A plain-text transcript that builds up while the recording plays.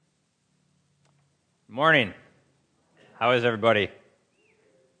Morning. How is everybody?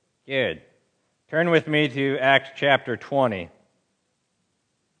 Good. Turn with me to Acts chapter 20.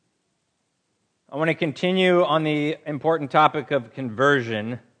 I want to continue on the important topic of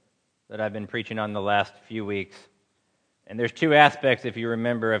conversion that I've been preaching on the last few weeks. And there's two aspects, if you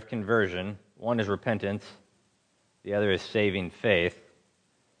remember, of conversion. One is repentance. The other is saving faith.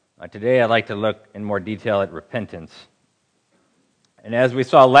 Today I'd like to look in more detail at repentance. And as we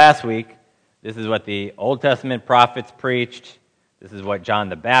saw last week, this is what the Old Testament prophets preached. This is what John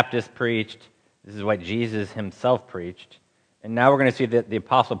the Baptist preached. This is what Jesus himself preached. And now we're going to see that the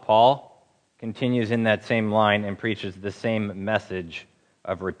Apostle Paul continues in that same line and preaches the same message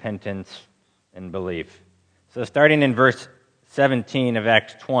of repentance and belief. So starting in verse 17 of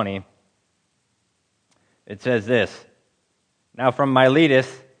Acts 20, it says this: "Now from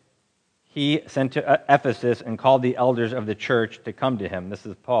Miletus he sent to Ephesus and called the elders of the church to come to him." This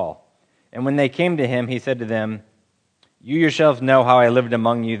is Paul. "And when they came to him, he said to them, 'You yourselves know how I lived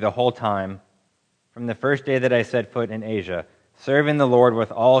among you the whole time, from the first day that I set foot in Asia, serving the Lord with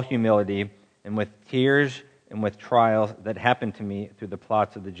all humility and with tears and with trials that happened to me through the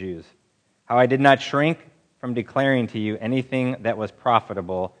plots of the Jews. How I did not shrink from declaring to you anything that was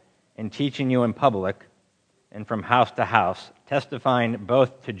profitable and teaching you in public and from house to house, testifying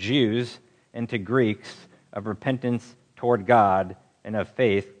both to Jews and to Greeks of repentance toward God and of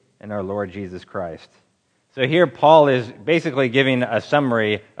faith in our Lord Jesus Christ.'" So here Paul is basically giving a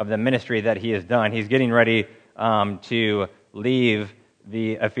summary of the ministry that he has done. He's getting ready to leave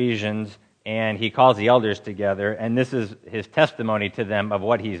the Ephesians, and he calls the elders together, and this is his testimony to them of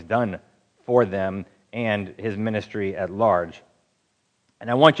what he's done for them and his ministry at large.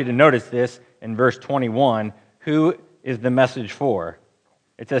 And I want you to notice this in verse 21. Who is the message for?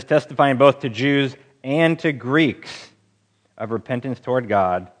 It says, testifying both to Jews and to Greeks of repentance toward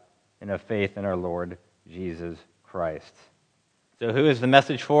God and of faith in our Lord Jesus Christ. So who is the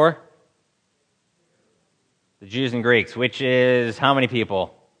message for? The Jews and Greeks, which is how many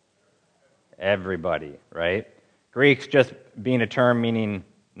people? Everybody, right? Greeks just being a term meaning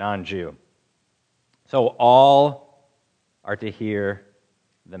non-Jew. So all are to hear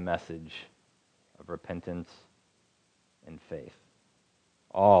the message of repentance and faith.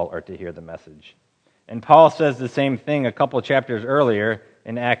 All are to hear the message. And Paul says the same thing a couple chapters earlier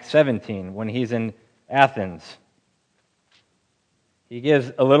in Acts 17 when he's in Athens. He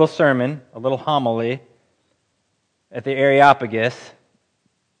gives a little sermon, a little homily at the Areopagus,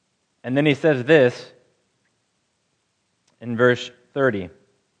 and then he says this in verse 30.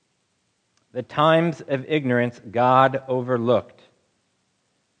 "The times of ignorance God overlooked,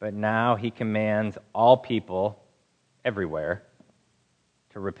 but now he commands all people everywhere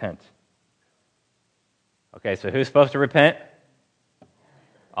to repent." Okay, so who's supposed to repent?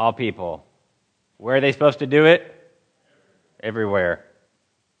 All people. Where are they supposed to do it? Everywhere.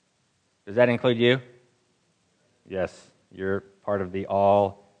 Does that include you? Yes, you're part of the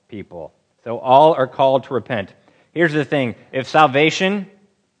all people. So all are called to repent. Here's the thing. If salvation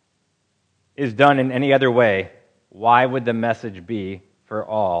is done in any other way, why would the message be for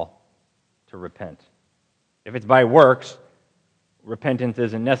all to repent? If it's by works, repentance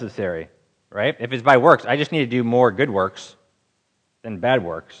isn't necessary, right? If it's by works, I just need to do more good works than bad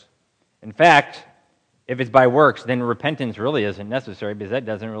works. In fact, if it's by works, then repentance really isn't necessary because that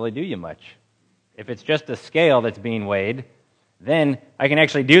doesn't really do you much. If it's just a scale that's being weighed, then I can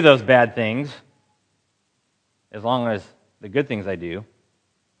actually do those bad things as long as the good things I do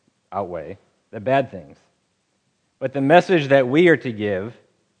outweigh the bad things. But the message that we are to give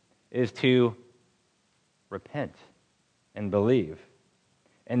is to repent and believe.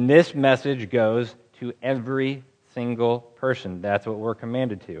 And this message goes to every single person. That's what we're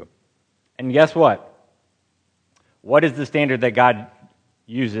commanded to. And guess what? What is the standard that God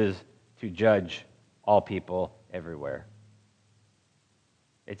uses to judge all people everywhere?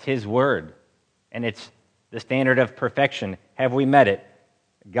 It's His Word, and it's the standard of perfection. Have we met it?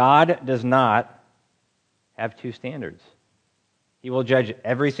 God does not have two standards. He will judge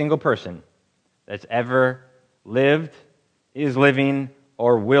every single person that's ever lived, is living,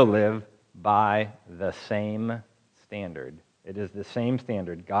 or will live by the same standard. It is the same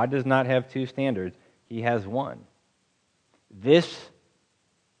standard. God does not have two standards. He has one. This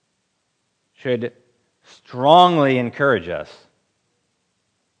should strongly encourage us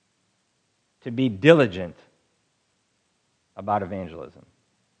to be diligent about evangelism.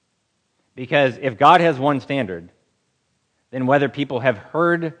 Because if God has one standard, then whether people have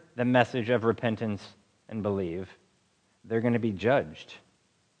heard the message of repentance and believe, they're going to be judged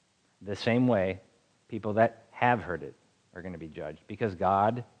the same way people that have heard it are going to be judged, because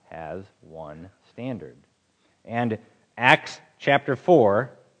God has one standard. And Acts chapter 4,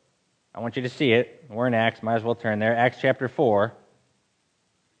 I want you to see it. We're in Acts, might as well turn there. Acts chapter 4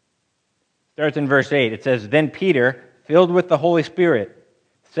 starts in verse 8. It says, "Then Peter, filled with the Holy Spirit,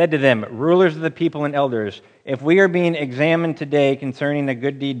 said to them, 'Rulers of the people and elders, if we are being examined today concerning a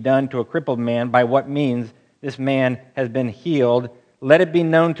good deed done to a crippled man, by what means this man has been healed, let it be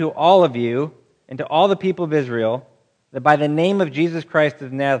known to all of you and to all the people of Israel that by the name of Jesus Christ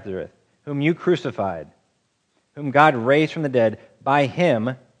of Nazareth, whom you crucified, whom God raised from the dead, by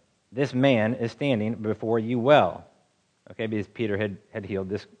him this man is standing before you well.'" Okay, because Peter had healed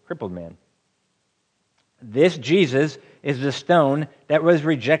this crippled man. "This Jesus is the stone that was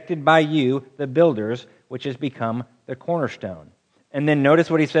rejected by you, the builders, which has become the cornerstone." And then notice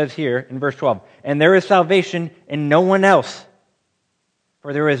what he says here in verse 12. "And there is salvation in no one else,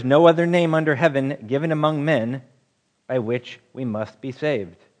 for there is no other name under heaven given among men by which we must be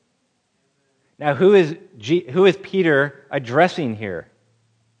saved." Now, who is Peter addressing here?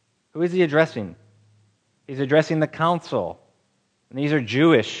 Who is he addressing? He's addressing the council. And these are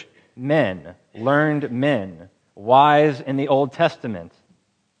Jewish men, learned men, wise in the Old Testament.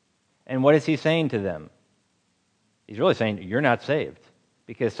 And what is he saying to them? He's really saying, you're not saved,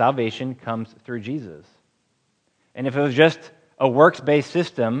 because salvation comes through Jesus. And if it was just a works-based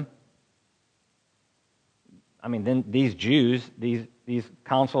system, I mean, then these Jews, these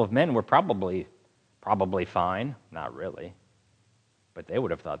council of men were probably fine. Not really. But they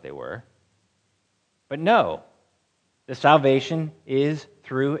would have thought they were. But no. The salvation is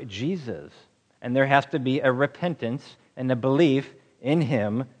through Jesus. And there has to be a repentance and a belief in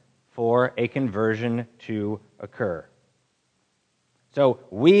him for a conversion to occur. So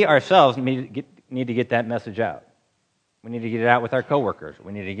we ourselves need to get that message out. We need to get it out with our coworkers.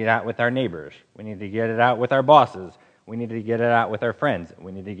 We need to get it out with our neighbors. We need to get it out with our bosses. We need to get it out with our friends.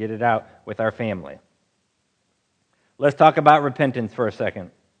 We need to get it out with our family. Let's talk about repentance for a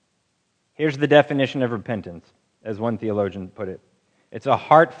second. Here's the definition of repentance, as one theologian put it. It's a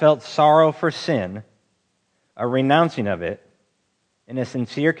heartfelt sorrow for sin, a renouncing of it, and a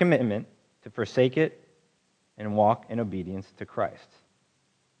sincere commitment to forsake it and walk in obedience to Christ.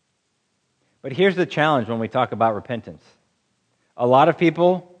 But here's the challenge when we talk about repentance. A lot of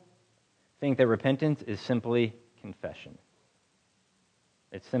people think that repentance is simply confession.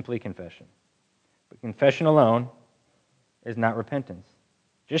 It's simply confession. But confession alone is not repentance.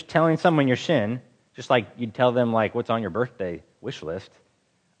 Just telling someone your sin, just like you'd tell them like what's on your birthday wish list,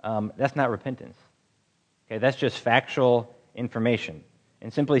 that's not repentance. Okay, that's just factual information.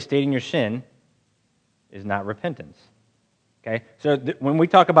 And simply stating your sin is not repentance. Okay, so when we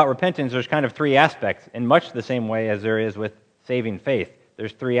talk about repentance, there's kind of three aspects, in much the same way as there is with saving faith.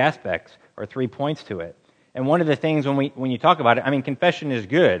 There's three aspects, or 3 points to it. And one of the things when you talk about it, I mean, confession is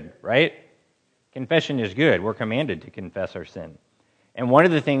good, right? Confession is good. We're commanded to confess our sin. And one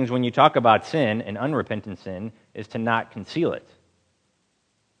of the things when you talk about sin, and unrepentant sin, is to not conceal it.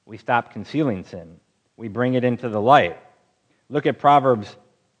 We stop concealing sin. We bring it into the light. Look at Proverbs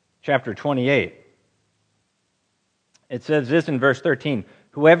chapter 28. It says this in verse 13,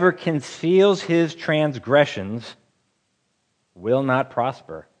 "Whoever conceals his transgressions will not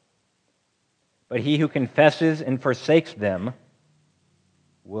prosper, but he who confesses and forsakes them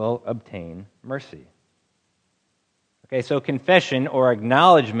will obtain mercy." Okay, so confession or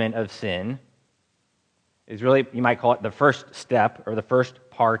acknowledgement of sin is really, you might call it the first step or the first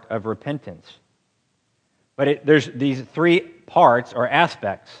part of repentance. But there's these 3 parts or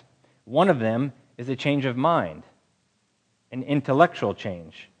aspects. One of them is a change of mind, an intellectual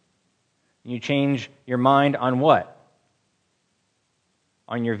change. You change your mind on what?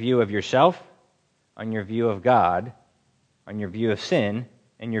 On your view of yourself, on your view of God, on your view of sin,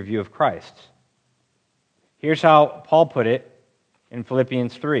 and your view of Christ. Here's how Paul put it in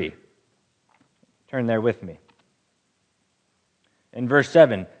Philippians 3. Turn there with me. In verse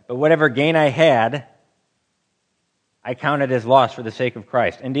 7, "But whatever gain I had, I counted as loss for the sake of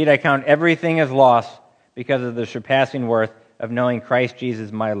Christ. Indeed, I count everything as loss because of the surpassing worth of knowing Christ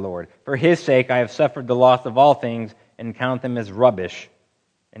Jesus my Lord. For his sake I have suffered the loss of all things and count them as rubbish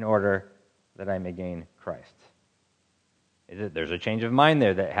in order that I may gain Christ." There's a change of mind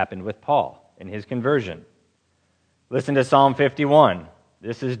there that happened with Paul in his conversion. Listen to Psalm 51.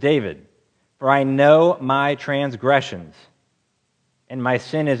 This is David. "For I know my transgressions, and my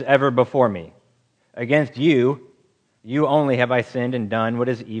sin is ever before me. Against you only have I sinned and done what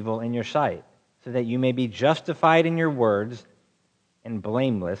is evil in your sight, so that you may be justified in your words and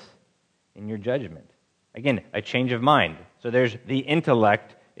blameless in your judgment." Again, a change of mind. So there's the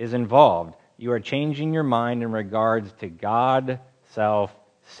intellect is involved. You are changing your mind in regards to God, self,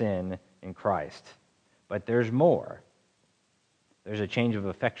 sin in Christ. But there's more. There's a change of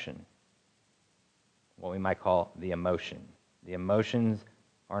affection, what we might call the emotion. The emotions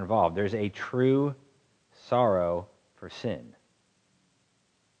are involved. There's a true sorrow for sin.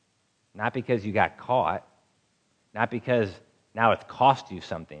 Not because you got caught, not because now it's cost you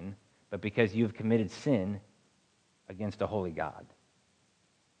something, but because you've committed sin against a holy God.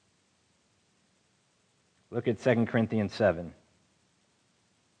 Look at 2 Corinthians 7.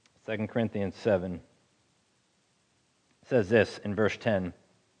 2 Corinthians 7 says this in verse 10,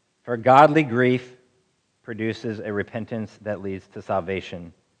 "For godly grief produces a repentance that leads to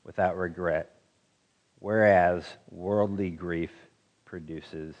salvation without regret, whereas worldly grief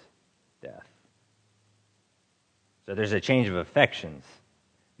produces death." So there's a change of affections.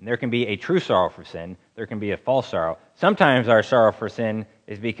 And there can be a true sorrow for sin. There can be a false sorrow. Sometimes our sorrow for sin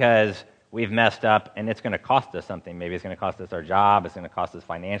is because we've messed up and it's going to cost us something. Maybe it's going to cost us our job. It's going to cost us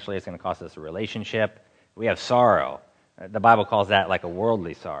financially. It's going to cost us a relationship. We have sorrow. The Bible calls that like a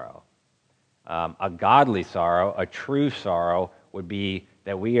worldly sorrow. A godly sorrow, a true sorrow, would be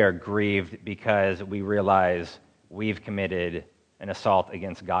that we are grieved because we realize we've committed an assault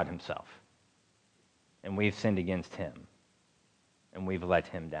against God himself. And we've sinned against him. And we've let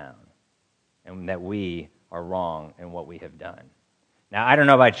him down. And that we are wrong in what we have done. Now, I don't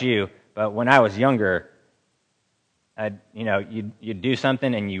know about you, but when I was younger, you'd do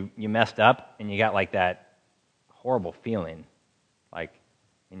something and you messed up and you got like that horrible feeling, like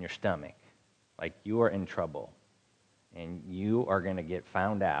in your stomach, like you are in trouble and you are going to get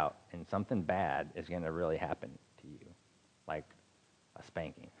found out and something bad is going to really happen to you, like a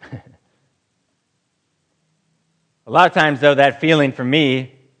spanking. A lot of times, though, that feeling for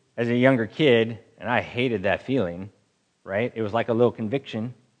me as a younger kid, and I hated that feeling, right? It was like a little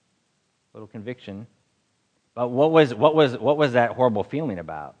conviction. But what was that horrible feeling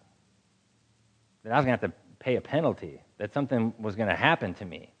about? That I was going to have to pay a penalty. That something was going to happen to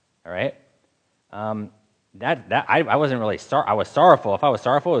me. All right. I wasn't really sorry. I was sorrowful. If I was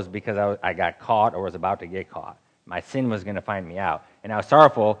sorrowful, it was because I got caught or was about to get caught. My sin was going to find me out, and I was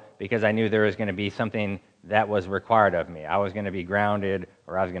sorrowful because I knew there was going to be something that was required of me. I was going to be grounded,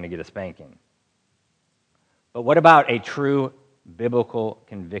 or I was going to get a spanking. But what about a true biblical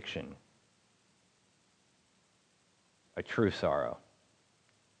conviction? A true sorrow.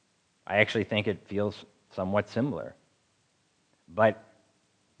 I actually think it feels somewhat similar. But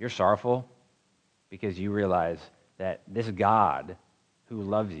you're sorrowful because you realize that this God who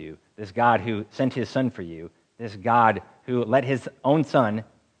loves you, this God who sent his son for you, this God who let his own son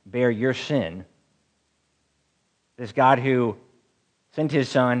bear your sin, this God who sent his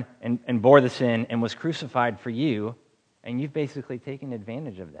son and bore the sin and was crucified for you, and you've basically taken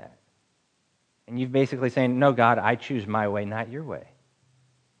advantage of that. And you've basically saying, no, God, I choose my way, not your way.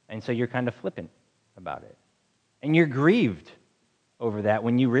 And so you're kind of flippant about it. And you're grieved over that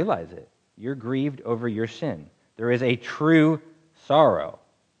when you realize it. You're grieved over your sin. There is a true sorrow.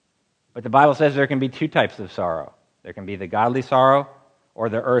 But the Bible says there can be two types of sorrow. There can be the godly sorrow or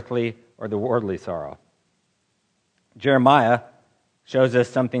the earthly or the worldly sorrow. Jeremiah shows us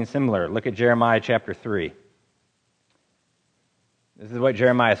something similar. Look at Jeremiah chapter 3. This is what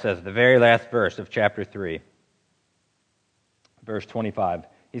Jeremiah says, the very last verse of chapter 3, verse 25.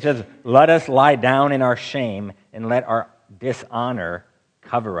 He says, "Let us lie down in our shame and let our dishonor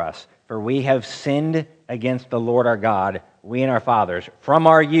cover us. For we have sinned against the Lord our God, we and our fathers, from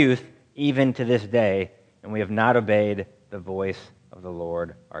our youth even to this day, and we have not obeyed the voice of the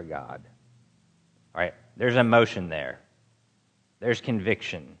Lord our God." All right, there's emotion there. There's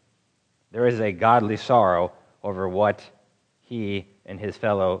conviction. There is a godly sorrow over what he and his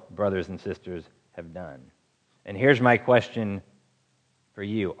fellow brothers and sisters have done. And here's my question for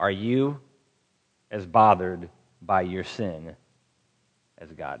you. Are you as bothered by your sin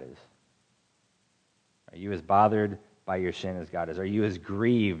as God is? Are you as bothered by your sin as God is? Are you as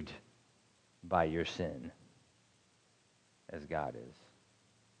grieved by your sin as God is?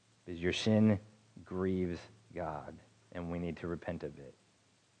 Because your sin grieves God, and we need to repent of it.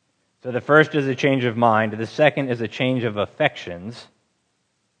 So the first is a change of mind. The second is a change of affections,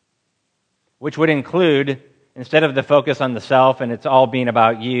 which would include, instead of the focus on the self and it's all being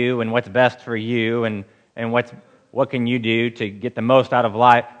about you and what's best for you and what can you do to get the most out of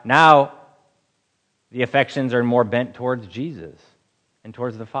life, now the affections are more bent towards Jesus and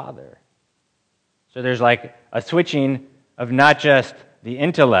towards the Father. So there's like a switching of not just the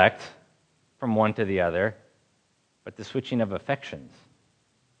intellect from one to the other, but the switching of affections.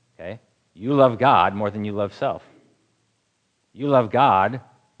 Okay? You love God more than you love self. You love God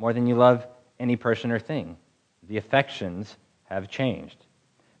more than you love any person or thing. The affections have changed.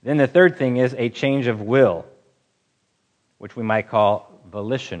 Then the third thing is a change of will, which we might call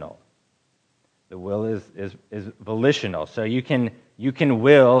volitional. The will is volitional. So you can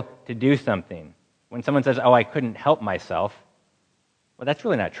will to do something. When someone says, "Oh, I couldn't help myself," well, that's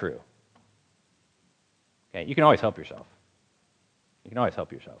really not true. Okay, you can always help yourself. You can always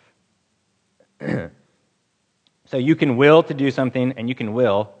help yourself. So you can will to do something, and you can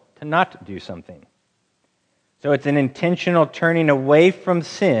will to not do something. So it's an intentional turning away from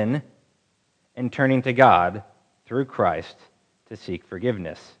sin and turning to God through Christ to seek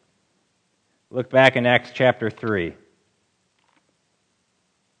forgiveness. Look back in Acts chapter 3.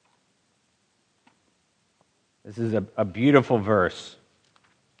 This is a beautiful verse.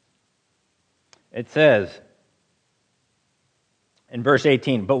 It says in verse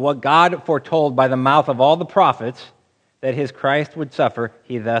 18, "But what God foretold by the mouth of all the prophets that his Christ would suffer,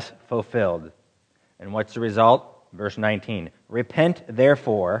 he thus fulfilled." And what's the result? Verse 19, "Repent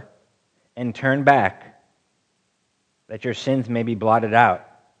therefore and turn back, that your sins may be blotted out,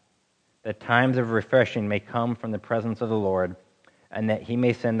 that times of refreshing may come from the presence of the Lord, and that he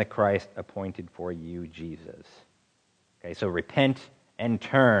may send the Christ appointed for you, Jesus." Okay, so repent and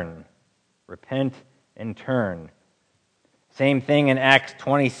turn. Repent and turn. Same thing in Acts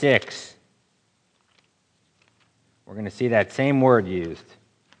 26. We're going to see that same word used.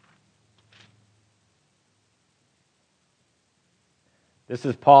 This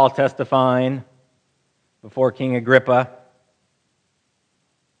is Paul testifying before King Agrippa.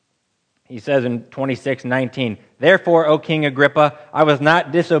 He says in 26:19, "Therefore, O King Agrippa, I was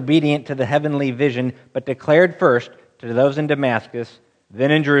not disobedient to the heavenly vision, but declared first to those in Damascus,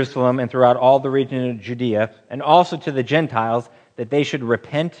 then in Jerusalem, and throughout all the region of Judea, and also to the Gentiles, that they should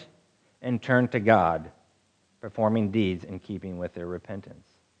repent and turn to God, performing deeds in keeping with their repentance."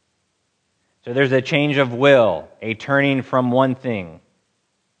 So there's a change of will, a turning from one thing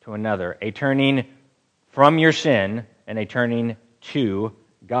to another, a turning from your sin and a turning to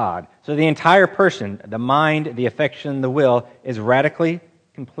God. So the entire person, the mind, the affection, the will, is radically,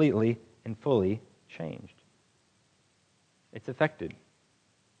 completely, and fully changed. It's affected.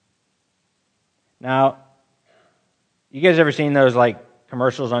 Now, you guys ever seen those like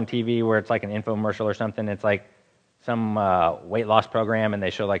commercials on TV where it's like an infomercial or something? It's like some weight loss program and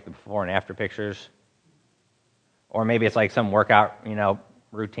they show like the before and after pictures. Or maybe it's like some workout,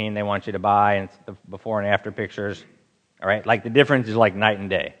 routine they want you to buy and it's the before and after pictures. All right? Like the difference is like night and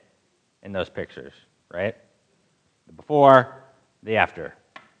day in those pictures, right? The before, the after.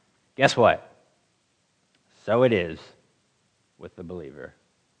 Guess what? So it is with the believer.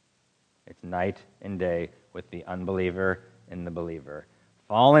 It's night and day with the unbeliever and the believer.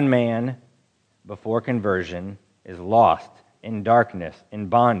 Fallen man, before conversion, is lost in darkness, in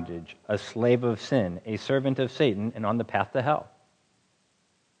bondage, a slave of sin, a servant of Satan, and on the path to hell.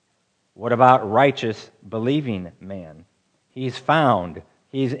 What about righteous, believing man? He's found.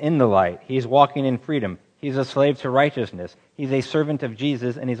 He's in the light. He's walking in freedom. He's a slave to righteousness. He's a servant of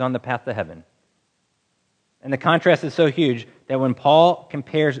Jesus, and he's on the path to heaven. And the contrast is so huge that when Paul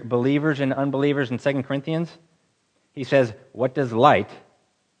compares believers and unbelievers in 2 Corinthians, he says, what does light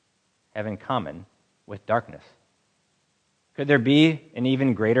have in common with darkness? Could there be an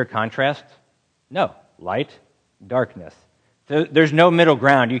even greater contrast? No. Light, darkness. So there's no middle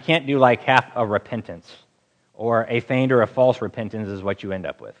ground. You can't do like half a repentance, or a feigned or a false repentance is what you end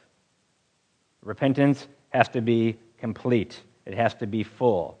up with. Repentance has to be complete. It has to be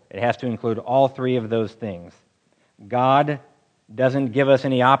full. It has to include all three of those things. God doesn't give us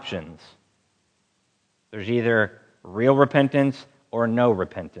any options. There's either real repentance or no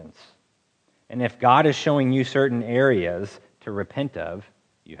repentance. And if God is showing you certain areas to repent of,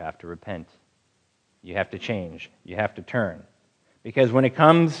 you have to repent. You have to change. You have to turn. Because when it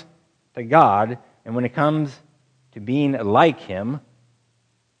comes to God, and when it comes to being like Him,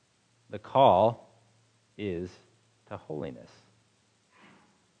 the call is to holiness.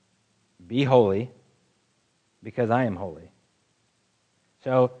 Be holy, because I am holy.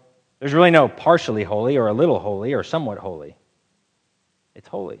 So there's really no partially holy or a little holy or somewhat holy. It's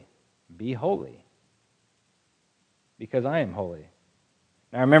holy. Be holy, because I am holy.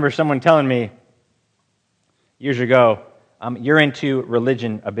 Now I remember someone telling me years ago, you're into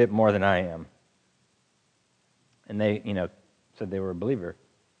religion a bit more than I am. And they, said they were a believer.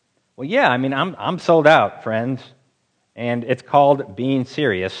 Well, yeah, I'm sold out, friends. And it's called being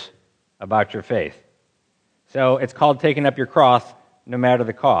serious about your faith. So it's called taking up your cross no matter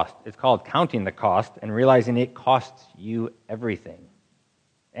the cost. It's called counting the cost and realizing it costs you everything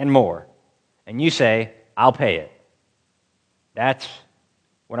and more. And you say, I'll pay it. That's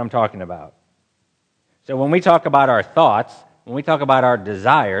what I'm talking about. So when we talk about our thoughts, when we talk about our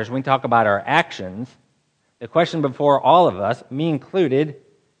desires, when we talk about our actions, the question before all of us, me included,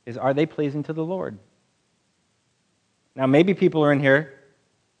 is are they pleasing to the Lord? Now, maybe people are in here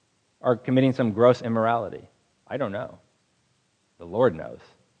are committing some gross immorality. I don't know. The Lord knows.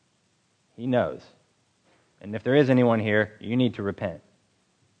 He knows. And if there is anyone here, you need to repent.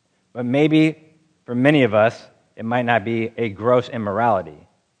 But maybe for many of us, it might not be a gross immorality.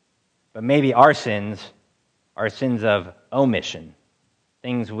 But maybe our sins are sins of omission,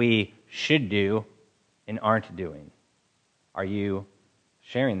 things we should do and aren't doing. Are you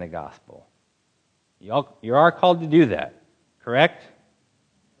sharing the gospel? You are called to do that, correct?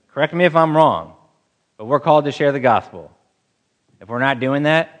 Correct me if I'm wrong, but we're called to share the gospel. If we're not doing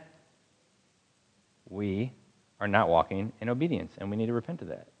that, we are not walking in obedience, and we need to repent of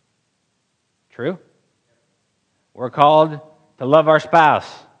that. True? We're called to love our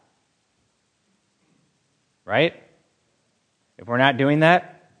spouse, right? If we're not doing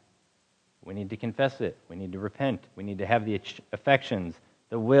that, we need to confess it. We need to repent. We need to have the affections,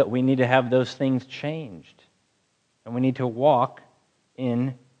 the will. We need to have those things changed. And we need to walk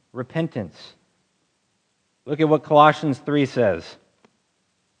in repentance. Look at what Colossians 3 says.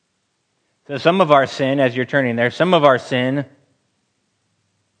 So some of our sin, as you're turning there, some of our sin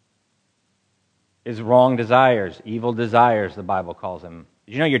is wrong desires, evil desires, the Bible calls them.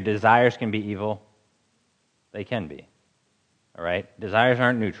 Did you know your desires can be evil? They can be. All right? Desires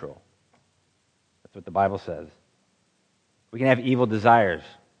aren't neutral. That's what the Bible says. We can have evil desires.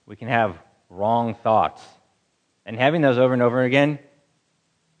 We can have wrong thoughts. And having those over and over again,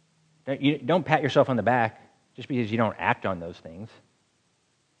 don't pat yourself on the back just because you don't act on those things.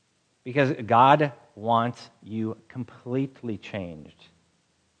 Because God wants you completely changed.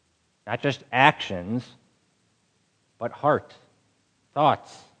 Not just actions, but heart,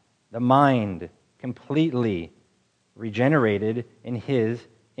 thoughts, the mind, completely regenerated in His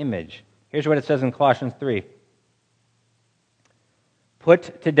image. Here's what it says in Colossians 3.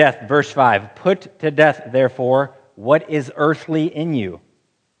 Put to death, verse 5, put to death, therefore, what is earthly in you: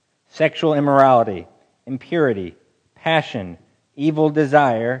 sexual immorality, impurity, passion, evil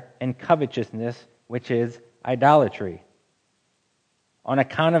desire, and covetousness, which is idolatry. On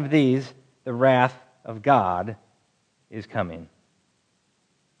account of these, the wrath of God is coming.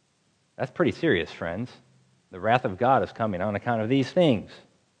 That's pretty serious, friends. The wrath of God is coming on account of these things.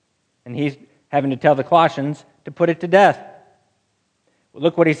 And he's having to tell the Colossians to put it to death.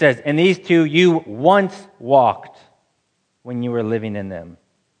 Look what he says. "And these two you once walked when you were living in them."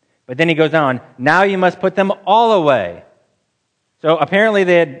 But then he goes on, "Now you must put them all away." So apparently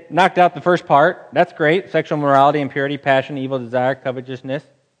they had knocked out the first part. That's great. Sexual morality, impurity, passion, evil desire, covetousness.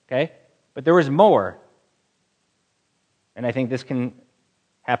 Okay? But there was more. And I think this can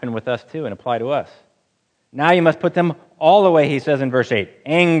happen with us too and apply to us. Now you must put them all away, he says in verse 8.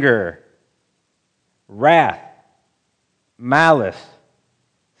 Anger, wrath, malice,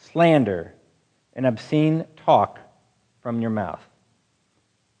 slander, and obscene talk from your mouth.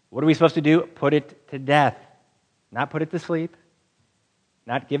 What are we supposed to do? Put it to death. Not put it to sleep.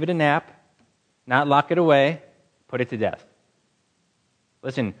 Not give it a nap. Not lock it away. Put it to death.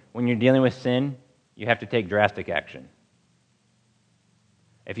 Listen, when you're dealing with sin, you have to take drastic action.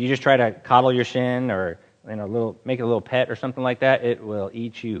 If you just try to coddle your sin or make it a little pet or something like that, it will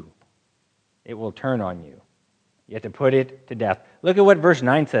eat you. It will turn on you. You have to put it to death. Look at what verse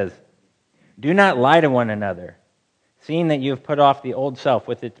 9 says. "Do not lie to one another, seeing that you have put off the old self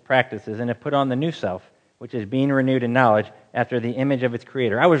with its practices and have put on the new self, which is being renewed in knowledge after the image of its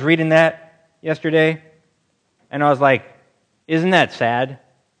creator." I was reading that yesterday, and I was like, isn't that sad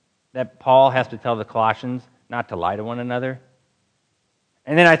that Paul has to tell the Colossians not to lie to one another?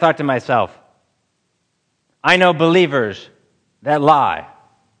 And then I thought to myself, I know believers that lie.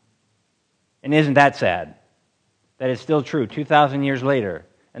 And isn't that sad? That it's still true 2,000 years later,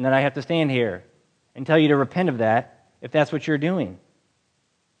 and that I have to stand here and tell you to repent of that if that's what you're doing.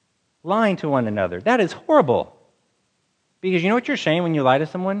 Lying to one another. That is horrible. Because you know what you're saying when you lie to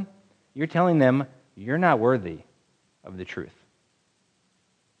someone? You're telling them you're not worthy of the truth.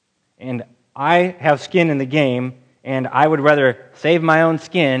 And I have skin in the game, and I would rather save my own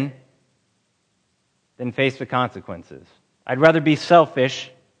skin than face the consequences. I'd rather be selfish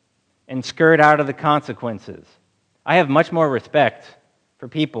and skirt out of the consequences. I have much more respect for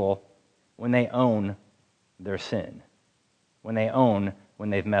people when they own their sin, when they own when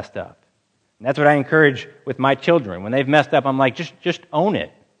they've messed up. And that's what I encourage with my children. When they've messed up, I'm like, just own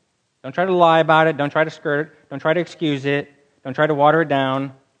it. Don't try to lie about it. Don't try to skirt it. Don't try to excuse it. Don't try to water it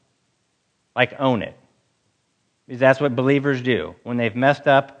down. Like, own it. Because that's what believers do. When they've messed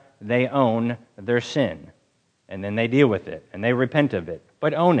up, they own their sin. and then they deal with it, and they repent of it,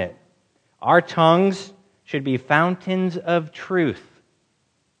 but own it. Our tongues should be fountains of truth.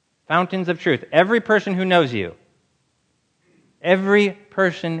 Fountains of truth. Every person who knows you,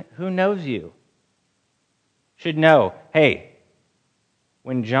 should know, hey,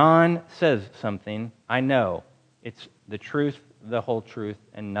 when John says something, I know it's the truth, the whole truth,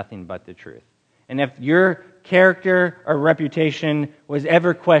 and nothing but the truth. And if your character or reputation was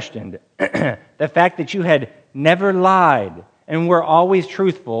ever questioned, the fact that you had never lied and were always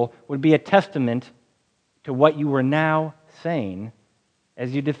truthful would be a testament to what you were now saying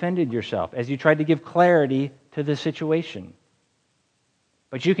as you defended yourself, as you tried to give clarity to the situation.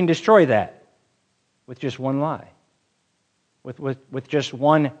 But you can destroy that with just one lie, with just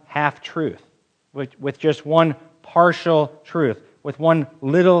one half-truth, with just one partial truth, with one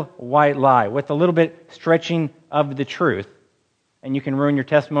little white lie, with a little bit stretching of the truth, and you can ruin your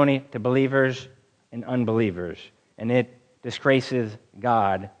testimony to believers and unbelievers. And it disgraces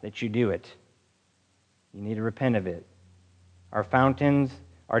God that you do it. You need to repent of it. Our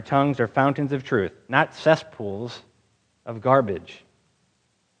tongues are fountains of truth, not cesspools of garbage.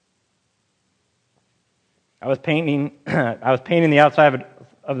 I was painting the outside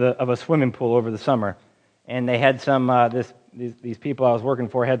of a swimming pool over the summer, and they had some these people I was working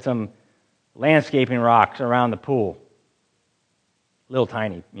for had some landscaping rocks around the pool, little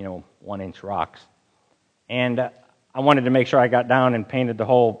tiny, 1-inch rocks, and I wanted to make sure I got down and painted the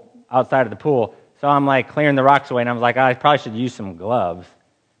whole outside of the pool. So I'm like clearing the rocks away, and I was like, I probably should use some gloves,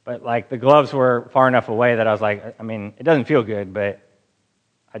 but like the gloves were far enough away that I was like, it doesn't feel good, but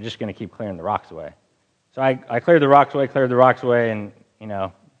I'm just going to keep clearing the rocks away. So I cleared the rocks away, and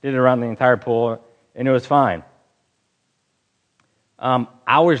did it around the entire pool, and it was fine.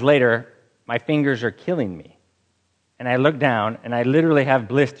 Hours later, my fingers are killing me, and I look down, and I literally have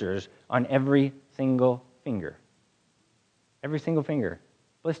blisters on every single finger. Every single finger,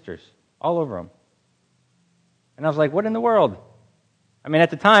 blisters all over them. And I was like, what in the world? At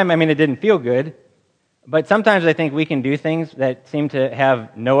the time, it didn't feel good, but sometimes I think we can do things that seem to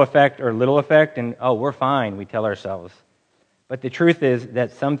have no effect or little effect, and we're fine, we tell ourselves. But the truth is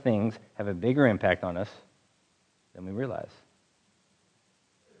that some things have a bigger impact on us than we realize.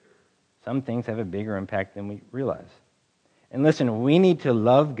 Some things have a bigger impact than we realize. And listen, we need to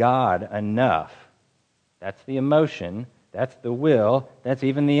love God enough. That's the emotion, that's the will, that's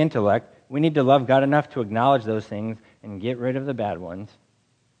even the intellect. We need to love God enough to acknowledge those things and get rid of the bad ones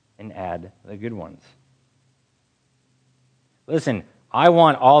and add the good ones. Listen, I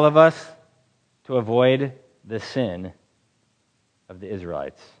want all of us to avoid the sin of the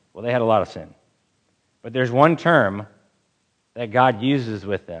Israelites. Well, they had a lot of sin. But there's one term that God uses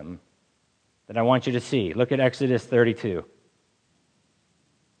with them that I want you to see. Look at Exodus 32.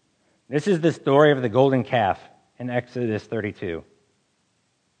 This is the story of the golden calf in Exodus 32.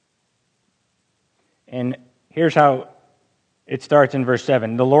 And here's how it starts in verse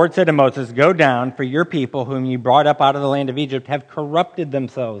 7. The Lord said to Moses, "Go down, for your people, whom you brought up out of the land of Egypt, have corrupted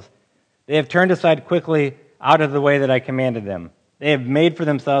themselves. They have turned aside quickly out of the way that I commanded them. They have made for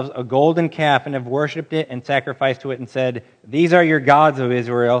themselves a golden calf and have worshipped it and sacrificed to it and said, 'These are your gods, O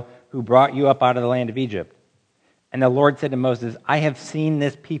Israel, who brought you up out of the land of Egypt.' And the Lord said to Moses, 'I have seen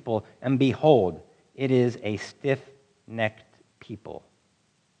this people, and behold, it is a stiff-necked people.'"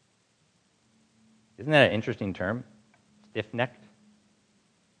 Isn't that an interesting term? Stiff-necked?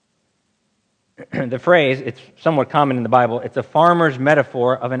 The phrase, it's somewhat common in the Bible, it's a farmer's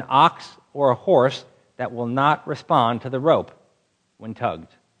metaphor of an ox or a horse that will not respond to the rope when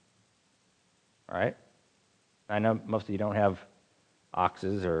tugged. All right? I know most of you don't have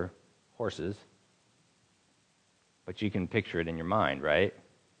oxes or horses, but you can picture it in your mind, right?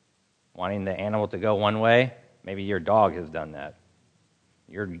 Wanting the animal to go one way, maybe your dog has done that.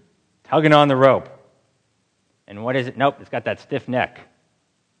 You're tugging on the rope. And what is it? Nope, it's got that stiff neck.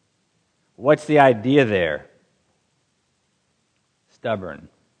 What's the idea there? Stubborn.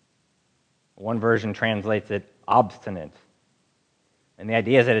 One version translates it obstinate. And the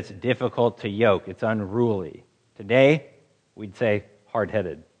idea is that it's difficult to yoke, it's unruly. Today, we'd say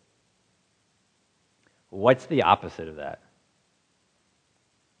hard-headed. What's the opposite of that?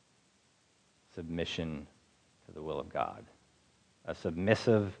 Submission to the will of God. A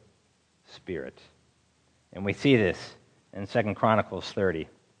submissive spirit. And we see this in 2 Chronicles 30.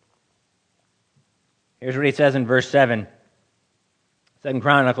 Here's what he says in verse 7. 2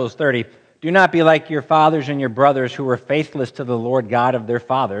 Chronicles 30. "Do not be like your fathers and your brothers who were faithless to the Lord God of their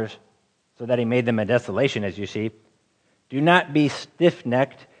fathers, so that he made them a desolation, as you see. Do not be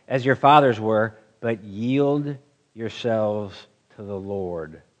stiff-necked as your fathers were, but yield yourselves to the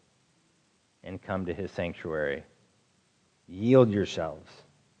Lord." and come to his sanctuary. Yield yourselves.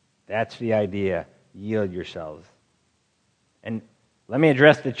 That's the idea. Yield yourselves. And let me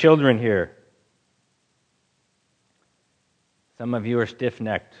address the children here. Some of you are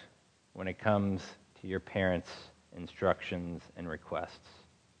stiff-necked when it comes to your parents' instructions and requests,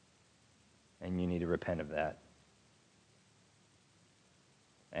 and you need to repent of that.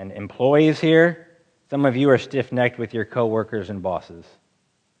 And employees here, some of you are stiff-necked with your coworkers and bosses,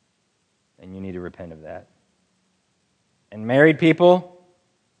 and you need to repent of that. And married people,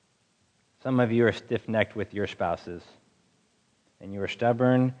 some of you are stiff-necked with your spouses, and you are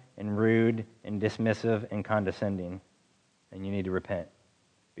stubborn and rude and dismissive and condescending, and you need to repent.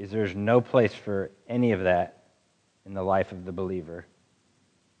 Because there's no place for any of that in the life of the believer.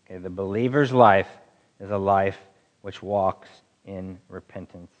 Okay, the believer's life is a life which walks in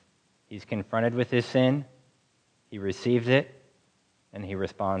repentance. He's confronted with his sin, he receives it, and he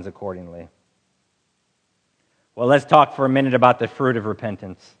responds accordingly. Well, let's talk for a minute about the fruit of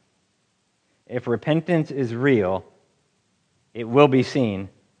repentance. If repentance is real, it will be seen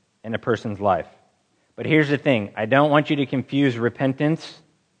in a person's life. But here's the thing. I don't want you to confuse repentance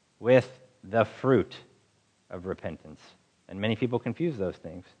with the fruit of repentance. And many people confuse those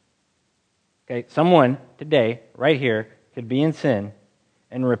things. Okay, someone today, right here, could be in sin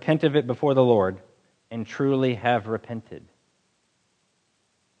and repent of it before the Lord and truly have repented.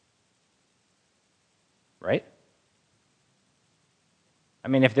 Right? I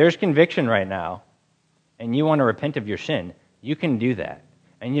mean, if there's conviction right now and you want to repent of your sin, you can do that.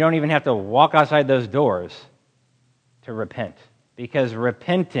 And you don't even have to walk outside those doors to repent. Because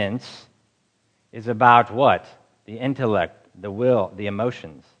repentance is about what? The intellect, the will, the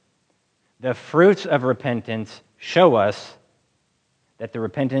emotions. The fruits of repentance show us that the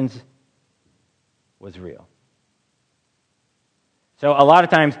repentance was real. So a lot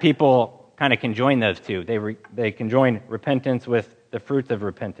of times people kind of conjoin those two. They conjoin repentance with the fruits of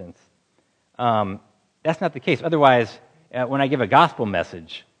repentance. That's not the case. Otherwise, when I give a gospel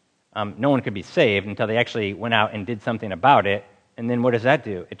message, no one could be saved until they actually went out and did something about it. And then what does that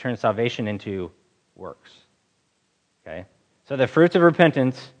do? It turns salvation into works. Okay? So the fruits of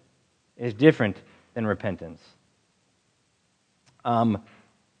repentance is different than repentance.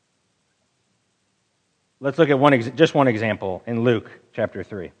 Let's look at just one example in Luke chapter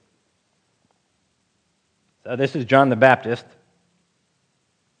 3. So this is John the Baptist.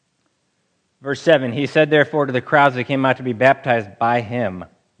 Verse 7, he said therefore to the crowds that came out to be baptized by him,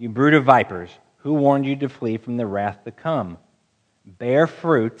 "You brood of vipers, who warned you to flee from the wrath to come? Bear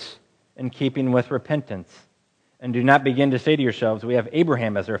fruits in keeping with repentance, and do not begin to say to yourselves, we have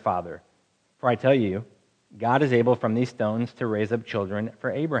Abraham as our father. For I tell you, God is able from these stones to raise up children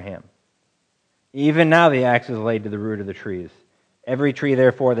for Abraham. Even now the axe is laid to the root of the trees. Every tree,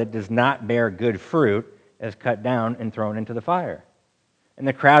 therefore, that does not bear good fruit is cut down and thrown into the fire." And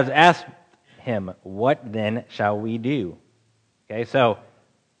the crowds asked him, "What then shall we do?" Okay, so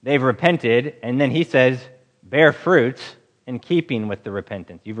they've repented, and then he says, bear fruits in keeping with the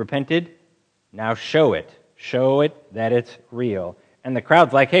repentance. You've repented? Now show it. Show it that it's real. And the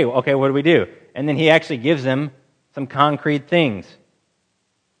crowd's like, hey, okay, what do we do? And then he actually gives them some concrete things.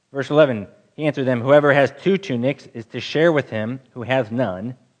 Verse 11, he answered them, "Whoever has 2 tunics is to share with him who has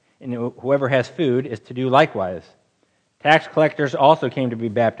none, and whoever has food is to do likewise. Tax collectors also came to be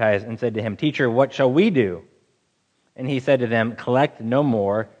baptized and said to him, 'Teacher, what shall we do?' And he said to them, 'Collect no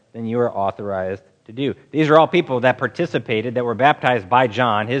more than you are authorized to do.'" These are all people that participated, that were baptized by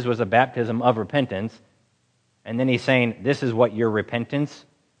John. His was a baptism of repentance. And then he's saying, this is what your repentance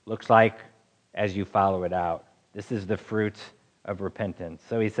looks like as you follow it out. This is the fruit of repentance.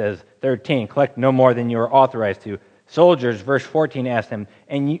 So he says, 13, "Collect no more than you are authorized to." Soldiers, verse 14, asked him,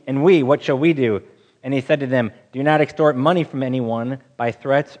 and we, what shall we do?" And he said to them, "Do not extort money from anyone by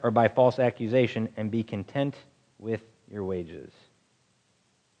threats or by false accusation, and be content with your wages."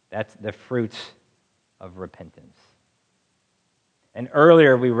 That's the fruits of repentance. And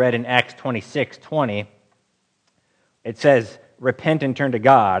earlier we read in Acts 26:20, it says, "Repent and turn to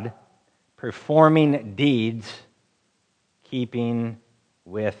God, performing deeds, keeping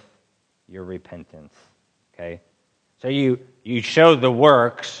with your repentance." Okay? So you show the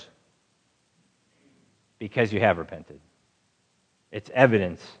works because you have repented. It's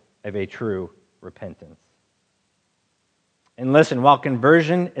evidence of a true repentance. And listen, while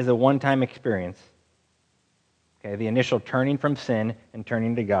conversion is a one-time experience, okay, the initial turning from sin and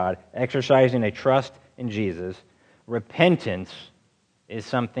turning to God, exercising a trust in Jesus, repentance is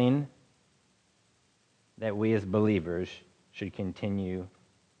something that we as believers should continue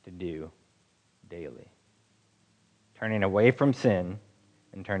to do daily. Turning away from sin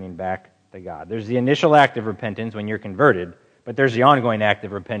and turning back to God. There's the initial act of repentance when you're converted, but there's the ongoing act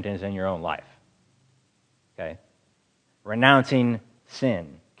of repentance in your own life. Okay? Renouncing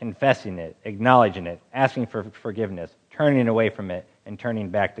sin, confessing it, acknowledging it, asking for forgiveness, turning away from it, and turning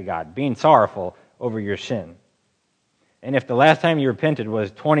back to God, being sorrowful over your sin. And if the last time you repented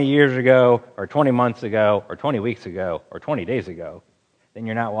was 20 years ago, or 20 months ago, or 20 weeks ago, or 20 days ago, then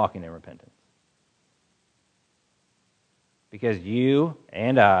you're not walking in repentance. Because you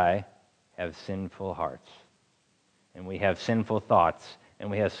and I have sinful hearts, and we have sinful thoughts, and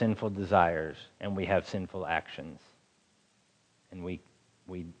we have sinful desires, and we have sinful actions. And we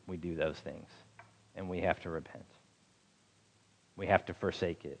do those things, and we have to repent. We have to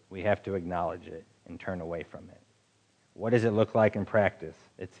forsake it. We have to acknowledge it and turn away from it. What does it look like in practice?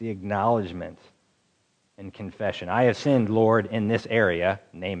 It's the acknowledgement and confession. I have sinned, Lord, in this area,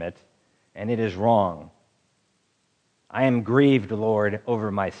 name it, and it is wrong. I am grieved, Lord,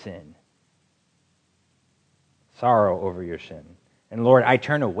 over my sin. Sorrow over your sin. And Lord, I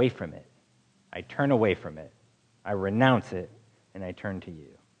turn away from it. I turn away from it. I renounce it, and I turn to you.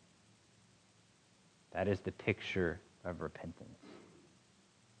 That is the picture of repentance.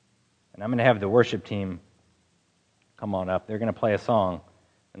 And I'm going to have the worship team come on up. They're going to play a song,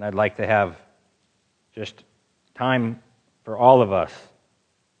 and I'd like to have just time for all of us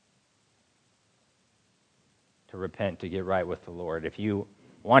to repent, to get right with the Lord. If you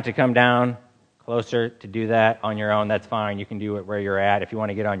want to come down closer to do that on your own, that's fine. You can do it where you're at. If you want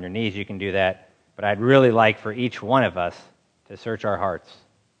to get on your knees, you can do that. But I'd really like for each one of us to search our hearts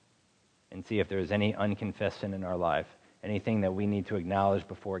and see if there's any unconfessed sin in our life, anything that we need to acknowledge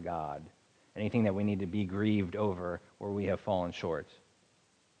before God, anything that we need to be grieved over where we have fallen short,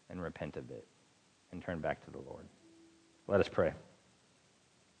 and repent of it and turn back to the Lord. Let us pray.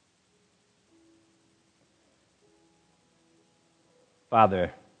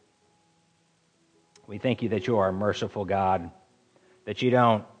 Father, we thank you that you are a merciful God, that you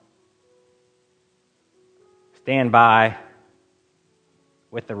don't stand by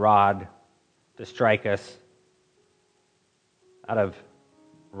with the rod to strike us out of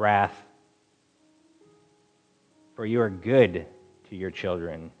wrath. For you are good to your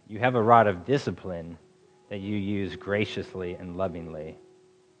children. You have a rod of discipline that you use graciously and lovingly.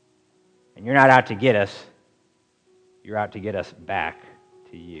 And you're not out to get us. You're out to get us back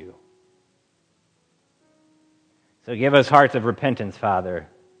to you. So give us hearts of repentance, Father,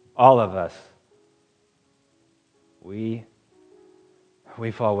 all of us. We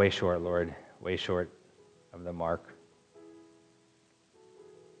fall way short, Lord, way short of the mark.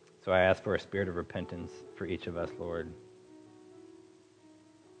 So I ask for a spirit of repentance for each of us, Lord.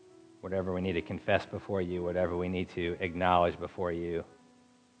 Whatever we need to confess before you, whatever we need to acknowledge before you,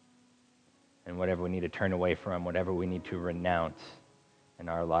 and whatever we need to turn away from, whatever we need to renounce in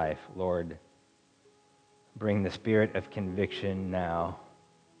our life, Lord, bring the spirit of conviction now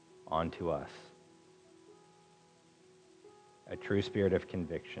onto us. A true spirit of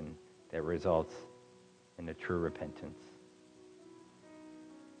conviction that results in a true repentance.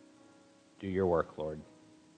 Do your work, Lord.